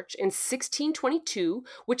the church in 1622,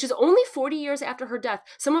 which is only 40 years after her death.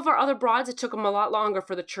 Some of our other broads, it took them a lot longer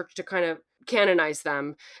for the church to kind of canonize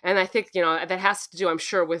them. And I think, that has to do, I'm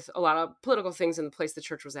sure, with a lot of political things in the place the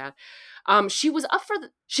church was at. She was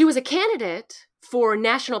a candidate for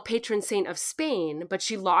national patron saint of Spain, but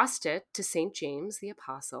she lost it to St. James the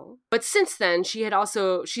Apostle. But since then,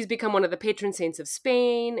 she's become one of the patron saints of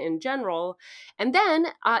Spain in general. And then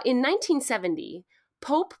in 1970,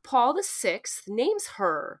 Pope Paul VI names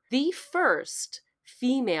her the first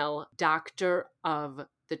female doctor of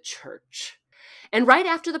the church. And right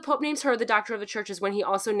after the Pope names her the doctor of the church is when he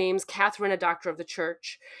also names Catherine a doctor of the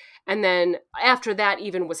church. And then after that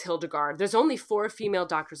even was Hildegard. There's only 4 female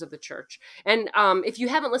doctors of the church. And if you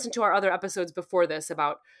haven't listened to our other episodes before this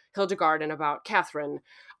about Hildegard and about Catherine,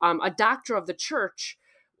 a doctor of the church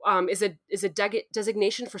is a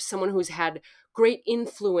designation for someone who's had great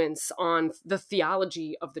influence on the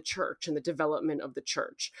theology of the church and the development of the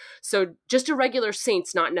church. So just a regular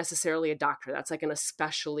saint's not necessarily a doctor. That's like an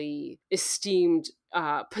especially esteemed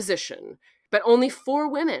position. But only 4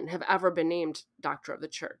 women have ever been named doctor of the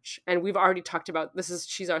church. And we've already talked about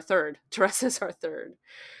she's our third. Teresa's our third.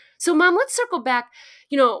 So, Mom, let's circle back.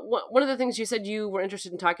 One of the things you said you were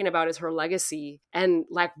interested in talking about is her legacy and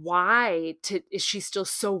like why is she still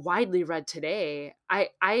so widely read today?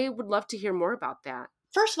 I would love to hear more about that.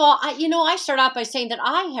 First of all, I start out by saying that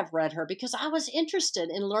I have read her because I was interested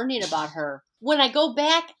in learning about her. When I go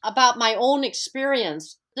back about my own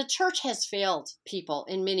experience, the church has failed people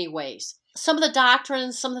in many ways. Some of the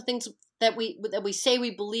doctrines, some of the things that we say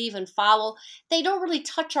we believe and follow, they don't really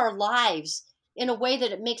touch our lives in a way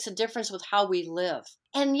that it makes a difference with how we live.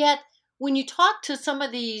 And yet, when you talk to some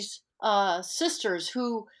of these sisters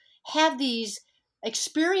who have these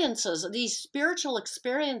experiences, these spiritual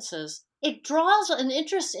experiences, it draws an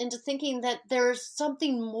interest into thinking that there's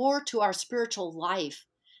something more to our spiritual life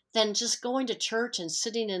than just going to church and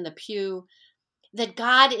sitting in the pew, that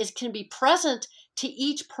God can be present to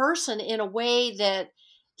each person in a way that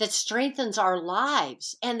strengthens our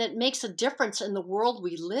lives and that makes a difference in the world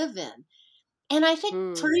we live in. And I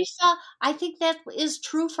think Teresa, I think that is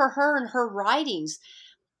true for her and her writings.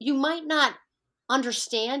 You might not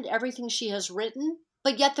understand everything she has written,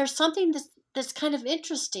 but yet there's something that's kind of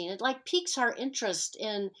interesting. It like piques our interest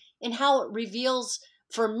in how it reveals,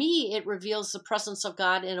 for me, it reveals the presence of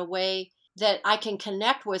God in a way that I can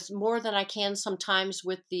connect with more than I can sometimes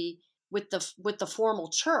with the formal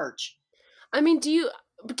church. I mean, do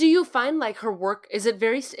you find like her work, is it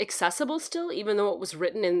very accessible still, even though it was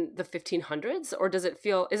written in the 1500s? Or does it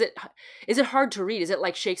feel, is it hard to read? Is it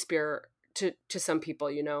like Shakespeare to some people,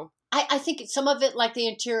 I think some of it, like the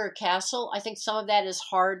Interior Castle, I think some of that is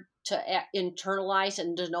hard to internalize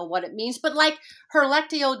and to know what it means. But like her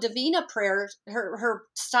Lectio Divina prayer, her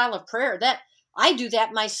style of prayer, that I do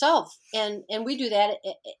that myself, and we do that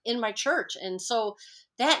in my church. And so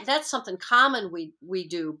that's something common we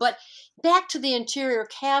do. But back to the Interior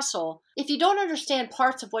Castle, if you don't understand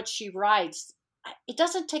parts of what she writes, it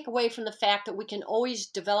doesn't take away from the fact that we can always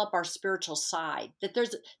develop our spiritual side, that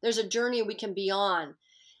there's a journey we can be on.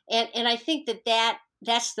 And I think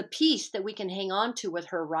that's the piece that we can hang on to with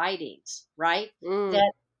her writings, right?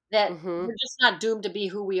 That we're just not doomed to be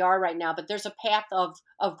who we are right now, but there's a path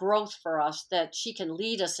of growth for us that she can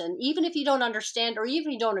lead us in, even if you don't understand or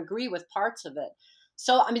even if you don't agree with parts of it.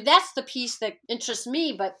 So, I mean, that's the piece that interests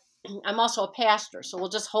me, but I'm also a pastor, so we'll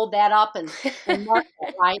just hold that up and mark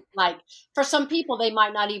it, right? Like, for some people, they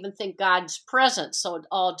might not even think God's present, so it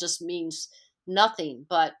all just means nothing.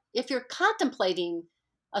 But if you're contemplating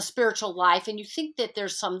a spiritual life and you think that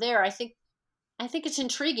there's some there, I think it's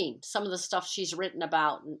intriguing, some of the stuff she's written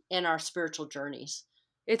about in our spiritual journeys.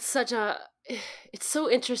 It's so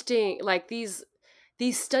interesting. Like these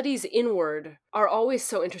studies inward are always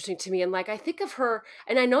so interesting to me. And like, I think of her,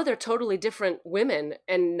 and I know they're totally different women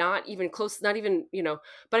and not even close, not even,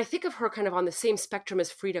 but I think of her kind of on the same spectrum as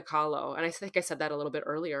Frida Kahlo. And I think I said that a little bit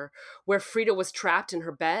earlier, where Frida was trapped in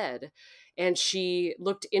her bed and she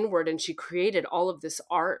looked inward and she created all of this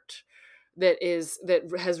art that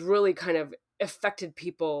has really kind of affected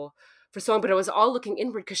people for so long, but it was all looking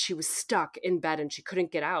inward because she was stuck in bed and she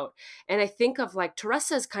couldn't get out. And I think of like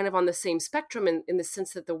Teresa is kind of on the same spectrum in the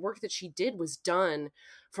sense that the work that she did was done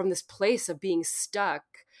from this place of being stuck,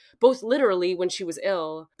 both literally when she was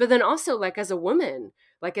ill, but then also like as a woman,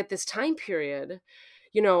 like at this time period.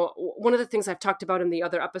 You know, one of the things I've talked about in the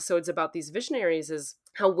other episodes about these visionaries is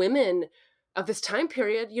how women of this time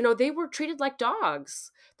period, you know, they were treated like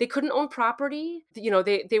dogs. They couldn't own property. You know,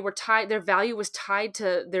 they were tied, their value was tied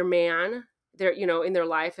to their man, their, you know, in their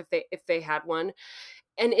life if they had one.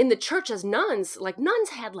 And in the church as nuns, like nuns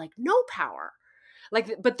had like no power.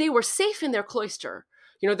 Like, but they were safe in their cloister.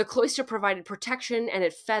 You know, the cloister provided protection and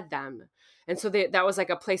it fed them. And so that was like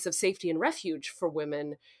a place of safety and refuge for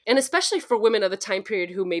women, and especially for women of the time period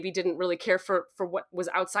who maybe didn't really care for what was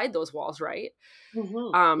outside those walls, right?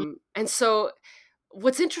 Mm-hmm. And so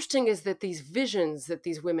what's interesting is that these visions that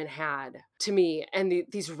these women had to me and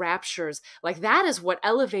these raptures, like that is what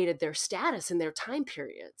elevated their status in their time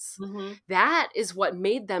periods. Mm-hmm. That is what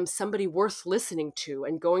made them somebody worth listening to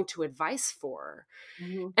and going to advice for.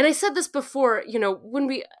 Mm-hmm. And I said this before, you know,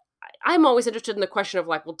 I'm always interested in the question of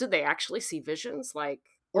like, well, did they actually see visions? Like,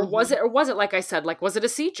 or was it like I said, like, was it a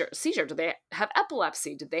seizure? Did they have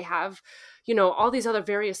epilepsy? Did they have, you know, all these other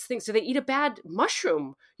various things? Did they eat a bad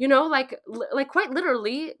mushroom? You know, like quite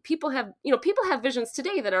literally people have visions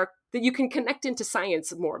today that you can connect into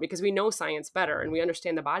science more because we know science better and we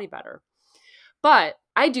understand the body better. But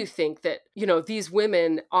I do think that, you know, these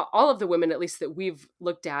women, all of the women, at least that we've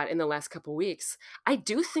looked at in the last couple of weeks, I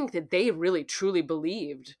do think that they really truly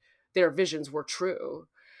believed their visions were true.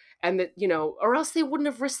 And that, you know, or else they wouldn't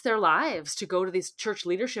have risked their lives to go to these church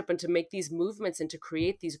leadership and to make these movements and to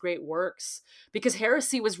create these great works, because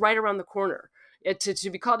heresy was right around the corner. To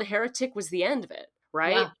be called a heretic was the end of it,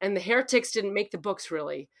 right? Yeah. And the heretics didn't make the books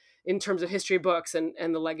really in terms of history books and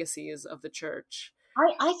the legacies of the church.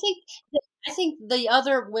 I think the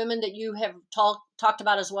other women that you have talked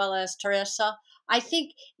about as well as Teresa, I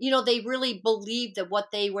think, you know, they really believed that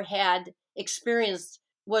what they had experienced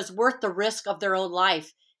was worth the risk of their own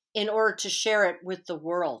life in order to share it with the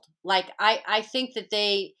world. Like I think that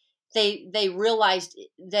they realized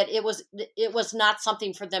that it was not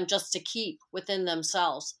something for them just to keep within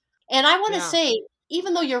themselves. And I want to say,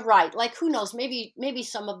 even though you're right, like who knows, maybe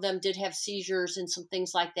some of them did have seizures and some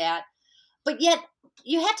things like that. But yet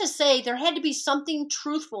you had to say there had to be something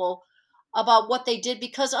truthful about what they did,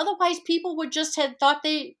 because otherwise people would just have thought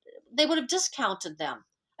they would have discounted them.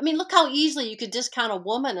 I mean, look how easily you could discount a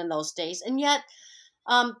woman in those days. And yet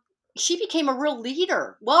she became a real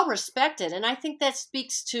leader, well respected. And I think that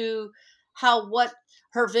speaks to how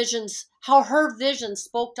her visions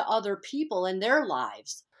spoke to other people in their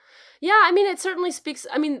lives. Yeah, I mean, it certainly speaks.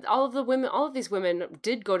 I mean, all of these women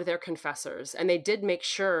did go to their confessors, and they did make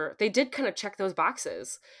sure they did kind of check those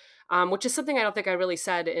boxes, which is something I don't think I really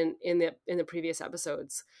said in the previous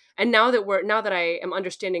episodes. And now that I am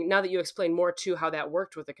understanding, now that you explain more to how that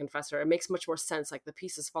worked with the confessor, it makes much more sense. Like the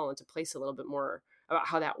pieces fall into place a little bit more about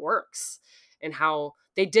how that works and how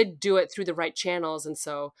they did do it through the right channels. And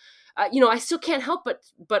so, you know, I still can't help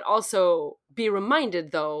but also be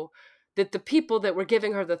reminded though, that the people that were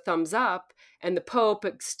giving her the thumbs up and the Pope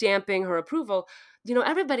stamping her approval, you know,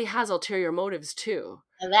 everybody has ulterior motives too.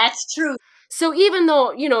 And that's true. So even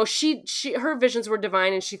though, you know, her visions were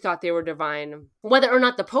divine and she thought they were divine, whether or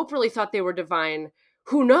not the Pope really thought they were divine,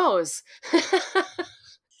 who knows?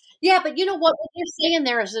 Yeah, but you know what you're saying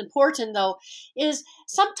there is important though, is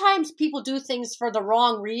sometimes people do things for the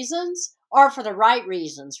wrong reasons or for the right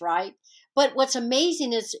reasons, right? But what's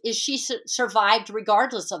amazing is she survived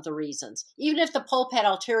regardless of the reasons. Even if the Pope had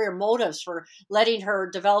ulterior motives for letting her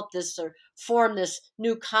develop this or form this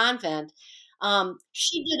new convent,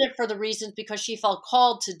 she did it for the reasons because she felt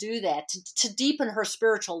called to do that, to deepen her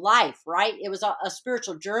spiritual life, right? It was a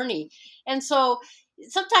spiritual journey. And so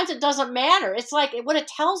sometimes it doesn't matter. It's like what it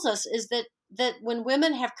tells us is that when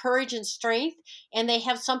women have courage and strength and they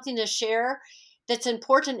have something to share that's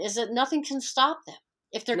important, is that nothing can stop them.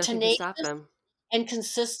 If they're tenacious and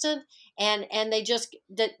consistent and they just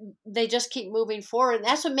keep moving forward. And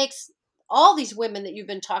that's what makes all these women that you've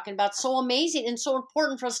been talking about so amazing and so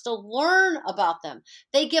important for us to learn about them.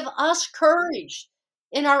 They give us courage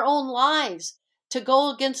in our own lives to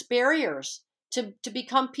go against barriers, to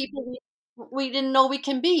become people we didn't know we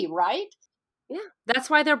can be, right? Yeah, that's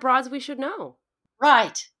why they're broads we should know.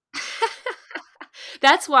 Right.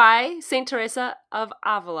 That's why St. Teresa of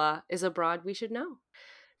Avila is a broad we should know.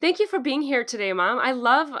 Thank you for being here today, Mom. I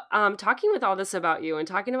love talking with all this about you and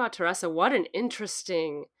talking about Teresa. What an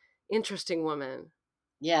interesting woman.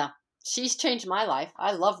 Yeah, she's changed my life.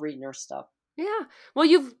 I love reading her stuff. Yeah. Well,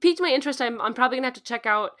 you've piqued my interest. I'm probably going to have to check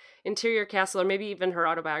out Interior Castle or maybe even her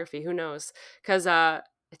autobiography. Who knows? Because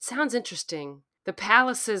it sounds interesting. The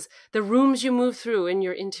palaces, the rooms you move through in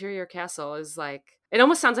your interior castle is like, it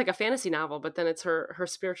almost sounds like a fantasy novel, but then it's her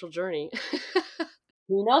spiritual journey.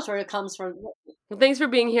 Who knows where it comes from? Well, thanks for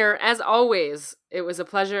being here. As always, it was a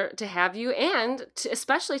pleasure to have you, and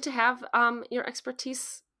especially to have your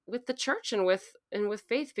expertise with the church and with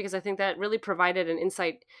faith, because I think that really provided an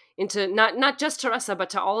insight into not just Teresa, but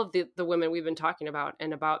to all of the women we've been talking about,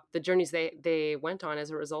 and about the journeys they went on as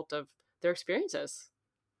a result of their experiences.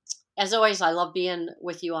 As always, I love being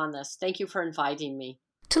with you on this. Thank you for inviting me.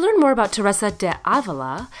 To learn more about Teresa de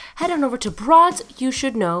Avila, head on over to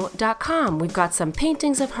broadsyoushouldknow.com. We've got some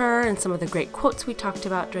paintings of her and some of the great quotes we talked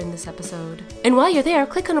about during this episode. And while you're there,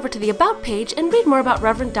 click on over to the About page and read more about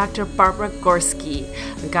Reverend Dr. Barbara Gorski.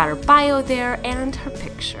 We've got her bio there and her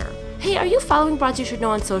picture. Hey, are you following Broads You Should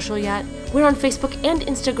Know on social yet? We're on Facebook and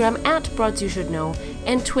Instagram at Broads You Should Know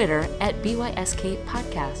and Twitter at BYSK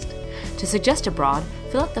Podcast. To suggest a broad,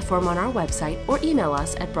 fill out the form on our website or email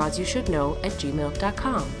us at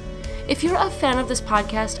broadsyoushouldknow@gmail.com. If you're a fan of this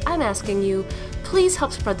podcast, I'm asking you, please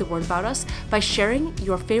help spread the word about us by sharing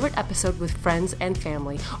your favorite episode with friends and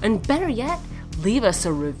family. And better yet, leave us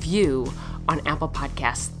a review on Apple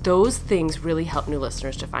Podcasts. Those things really help new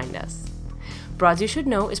listeners to find us. Broads You Should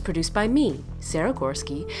Know is produced by me, Sarah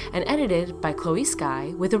Gorski, and edited by Chloe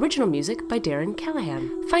Skye, with original music by Darren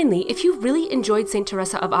Callahan. Finally, if you really enjoyed St.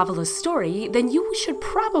 Teresa of Avila's story, then you should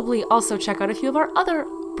probably also check out a few of our other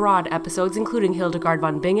Broad episodes, including Hildegard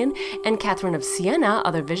von Bingen and Catherine of Siena,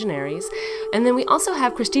 other visionaries. And then we also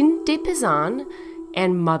have Christine de Pizan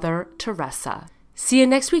and Mother Teresa. See you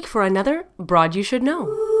next week for another Broad You Should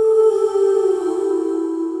Know.